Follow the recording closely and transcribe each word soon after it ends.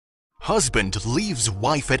Husband leaves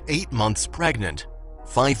wife at 8 months pregnant.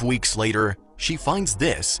 5 weeks later, she finds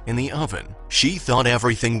this in the oven. She thought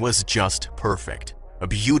everything was just perfect. A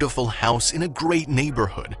beautiful house in a great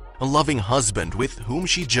neighborhood, a loving husband with whom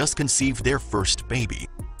she just conceived their first baby.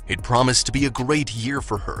 It promised to be a great year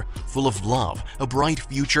for her, full of love, a bright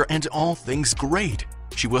future, and all things great.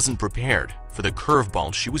 She wasn't prepared for the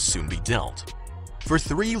curveball she would soon be dealt. For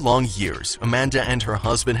 3 long years, Amanda and her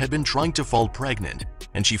husband had been trying to fall pregnant,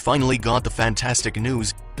 and she finally got the fantastic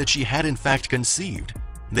news that she had in fact conceived.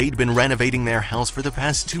 They'd been renovating their house for the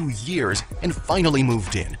past 2 years and finally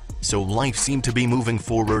moved in, so life seemed to be moving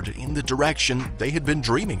forward in the direction they had been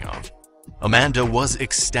dreaming of. Amanda was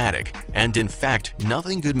ecstatic, and in fact,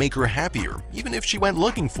 nothing could make her happier, even if she went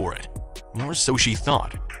looking for it. Or so she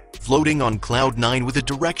thought. Floating on cloud 9 with the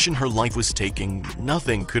direction her life was taking,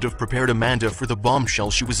 nothing could have prepared Amanda for the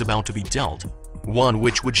bombshell she was about to be dealt, one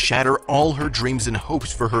which would shatter all her dreams and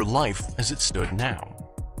hopes for her life as it stood now.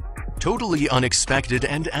 Totally unexpected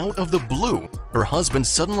and out of the blue, her husband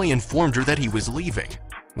suddenly informed her that he was leaving.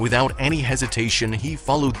 Without any hesitation, he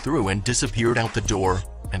followed through and disappeared out the door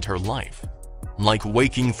and her life. Like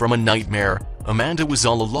waking from a nightmare, Amanda was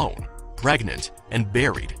all alone, pregnant, and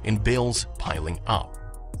buried in bills piling up.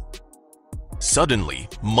 Suddenly,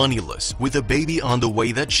 moneyless, with a baby on the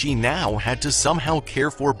way that she now had to somehow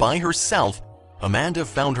care for by herself, Amanda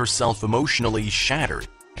found herself emotionally shattered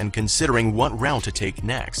and considering what route to take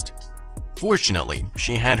next. Fortunately,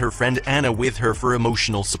 she had her friend Anna with her for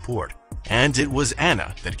emotional support, and it was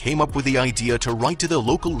Anna that came up with the idea to write to the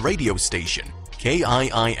local radio station,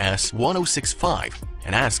 KIIS 1065,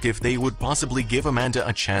 and ask if they would possibly give Amanda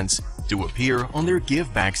a chance to appear on their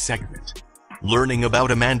Give Back segment. Learning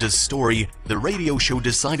about Amanda's story, the radio show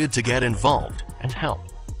decided to get involved and help.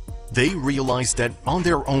 They realized that on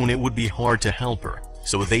their own it would be hard to help her,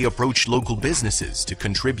 so they approached local businesses to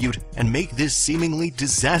contribute and make this seemingly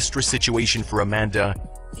disastrous situation for Amanda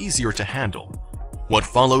easier to handle. What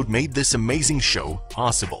followed made this amazing show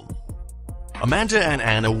possible. Amanda and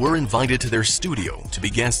Anna were invited to their studio to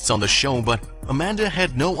be guests on the show, but Amanda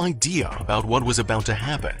had no idea about what was about to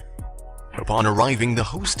happen. Upon arriving, the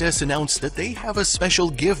hostess announced that they have a special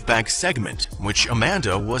Give Back segment, which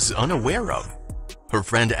Amanda was unaware of. Her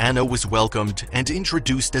friend Anna was welcomed and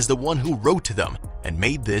introduced as the one who wrote to them and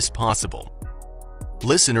made this possible.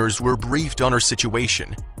 Listeners were briefed on her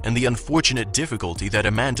situation and the unfortunate difficulty that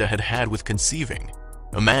Amanda had had with conceiving.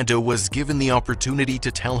 Amanda was given the opportunity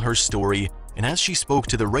to tell her story, and as she spoke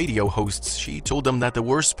to the radio hosts, she told them that the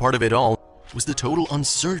worst part of it all was the total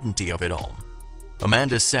uncertainty of it all.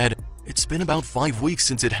 Amanda said, "It's been about 5 weeks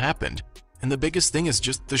since it happened, and the biggest thing is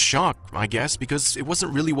just the shock, I guess, because it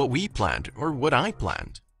wasn't really what we planned or what I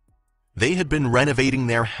planned." They had been renovating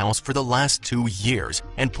their house for the last 2 years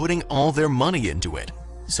and putting all their money into it.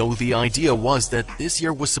 So the idea was that this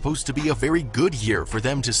year was supposed to be a very good year for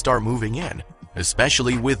them to start moving in,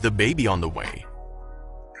 especially with the baby on the way.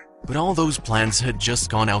 But all those plans had just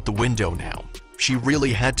gone out the window now. She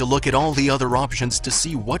really had to look at all the other options to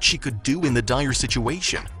see what she could do in the dire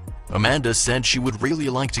situation. Amanda said she would really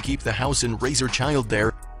like to keep the house and raise her child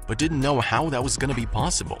there, but didn't know how that was going to be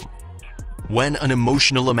possible. When an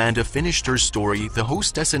emotional Amanda finished her story, the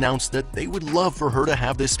hostess announced that they would love for her to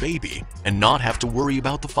have this baby and not have to worry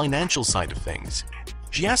about the financial side of things.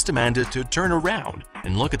 She asked Amanda to turn around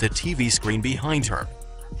and look at the TV screen behind her.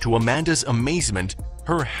 To Amanda's amazement,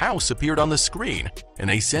 her house appeared on the screen, and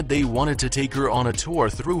they said they wanted to take her on a tour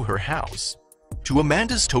through her house. To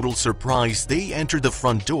Amanda's total surprise, they entered the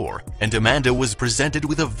front door, and Amanda was presented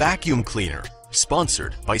with a vacuum cleaner,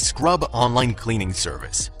 sponsored by Scrub Online Cleaning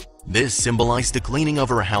Service. This symbolized the cleaning of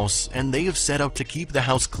her house, and they have set up to keep the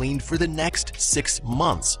house cleaned for the next 6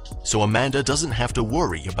 months, so Amanda doesn't have to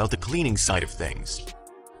worry about the cleaning side of things.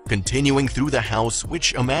 Continuing through the house,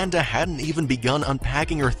 which Amanda hadn't even begun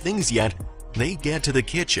unpacking her things yet, they get to the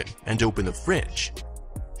kitchen and open the fridge.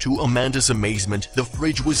 To Amanda's amazement, the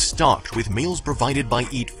fridge was stocked with meals provided by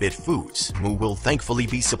Eat Fit Foods, who will thankfully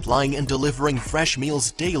be supplying and delivering fresh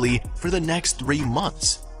meals daily for the next 3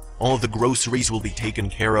 months. All the groceries will be taken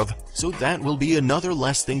care of, so that will be another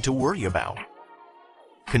less thing to worry about.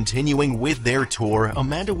 Continuing with their tour,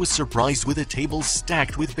 Amanda was surprised with a table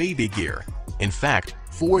stacked with baby gear. In fact,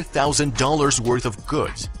 $4,000 worth of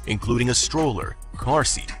goods, including a stroller, car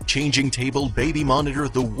seat, changing table, baby monitor,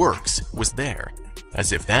 the works, was there.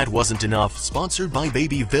 As if that wasn't enough, sponsored by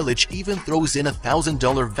Baby Village even throws in a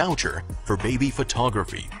 $1,000 voucher for baby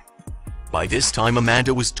photography. By this time,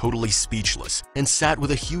 Amanda was totally speechless and sat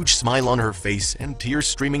with a huge smile on her face and tears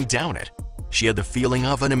streaming down it. She had the feeling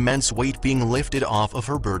of an immense weight being lifted off of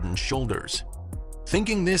her burdened shoulders.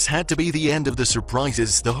 Thinking this had to be the end of the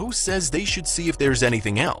surprises, the host says they should see if there's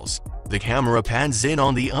anything else. The camera pans in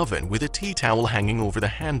on the oven with a tea towel hanging over the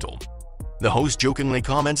handle. The host jokingly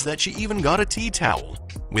comments that she even got a tea towel.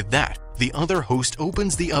 With that, the other host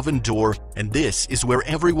opens the oven door, and this is where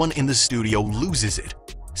everyone in the studio loses it.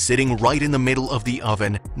 Sitting right in the middle of the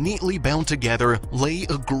oven, neatly bound together, lay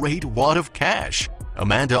a great wad of cash.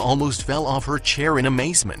 Amanda almost fell off her chair in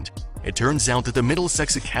amazement. It turns out that the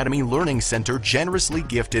Middlesex Academy Learning Center generously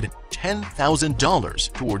gifted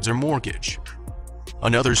 $10,000 towards her mortgage.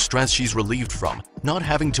 Another stress she's relieved from, not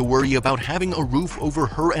having to worry about having a roof over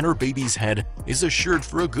her and her baby's head, is assured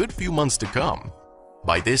for a good few months to come.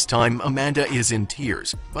 By this time, Amanda is in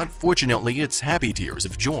tears, but fortunately it's happy tears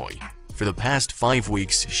of joy. For the past 5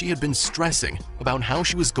 weeks, she had been stressing about how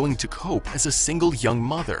she was going to cope as a single young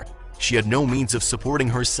mother. She had no means of supporting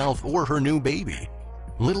herself or her new baby.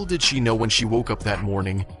 Little did she know when she woke up that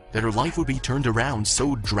morning that her life would be turned around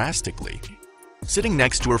so drastically. Sitting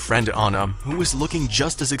next to her friend Anna, who was looking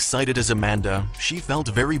just as excited as Amanda, she felt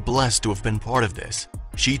very blessed to have been part of this.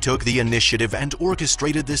 She took the initiative and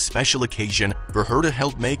orchestrated this special occasion for her to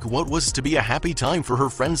help make what was to be a happy time for her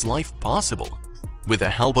friend's life possible. With the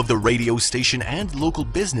help of the radio station and local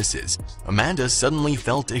businesses, Amanda suddenly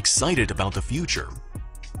felt excited about the future.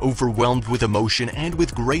 Overwhelmed with emotion and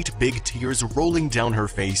with great big tears rolling down her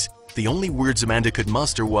face, the only words Amanda could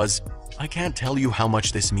muster was, "I can't tell you how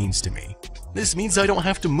much this means to me. This means I don't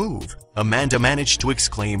have to move," Amanda managed to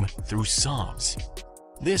exclaim through sobs.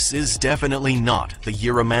 This is definitely not the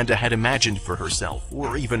year Amanda had imagined for herself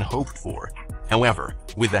or even hoped for. However,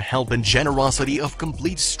 with the help and generosity of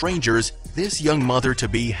complete strangers, this young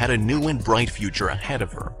mother-to-be had a new and bright future ahead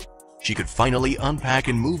of her. She could finally unpack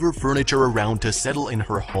and move her furniture around to settle in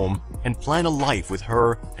her home and plan a life with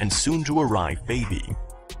her and soon-to-arrive baby.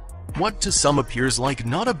 What to some appears like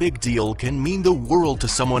not a big deal can mean the world to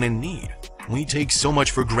someone in need. We take so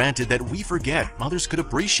much for granted that we forget others could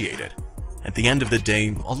appreciate it. At the end of the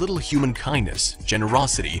day, a little human kindness,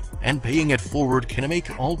 generosity, and paying it forward can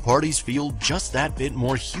make all parties feel just that bit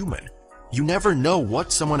more human. You never know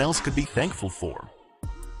what someone else could be thankful for.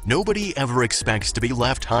 Nobody ever expects to be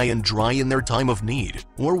left high and dry in their time of need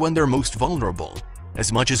or when they're most vulnerable.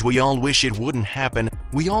 As much as we all wish it wouldn't happen,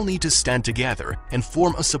 we all need to stand together and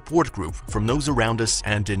form a support group from those around us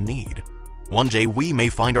and in need. One day we may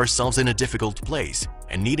find ourselves in a difficult place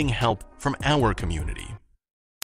and needing help from our community.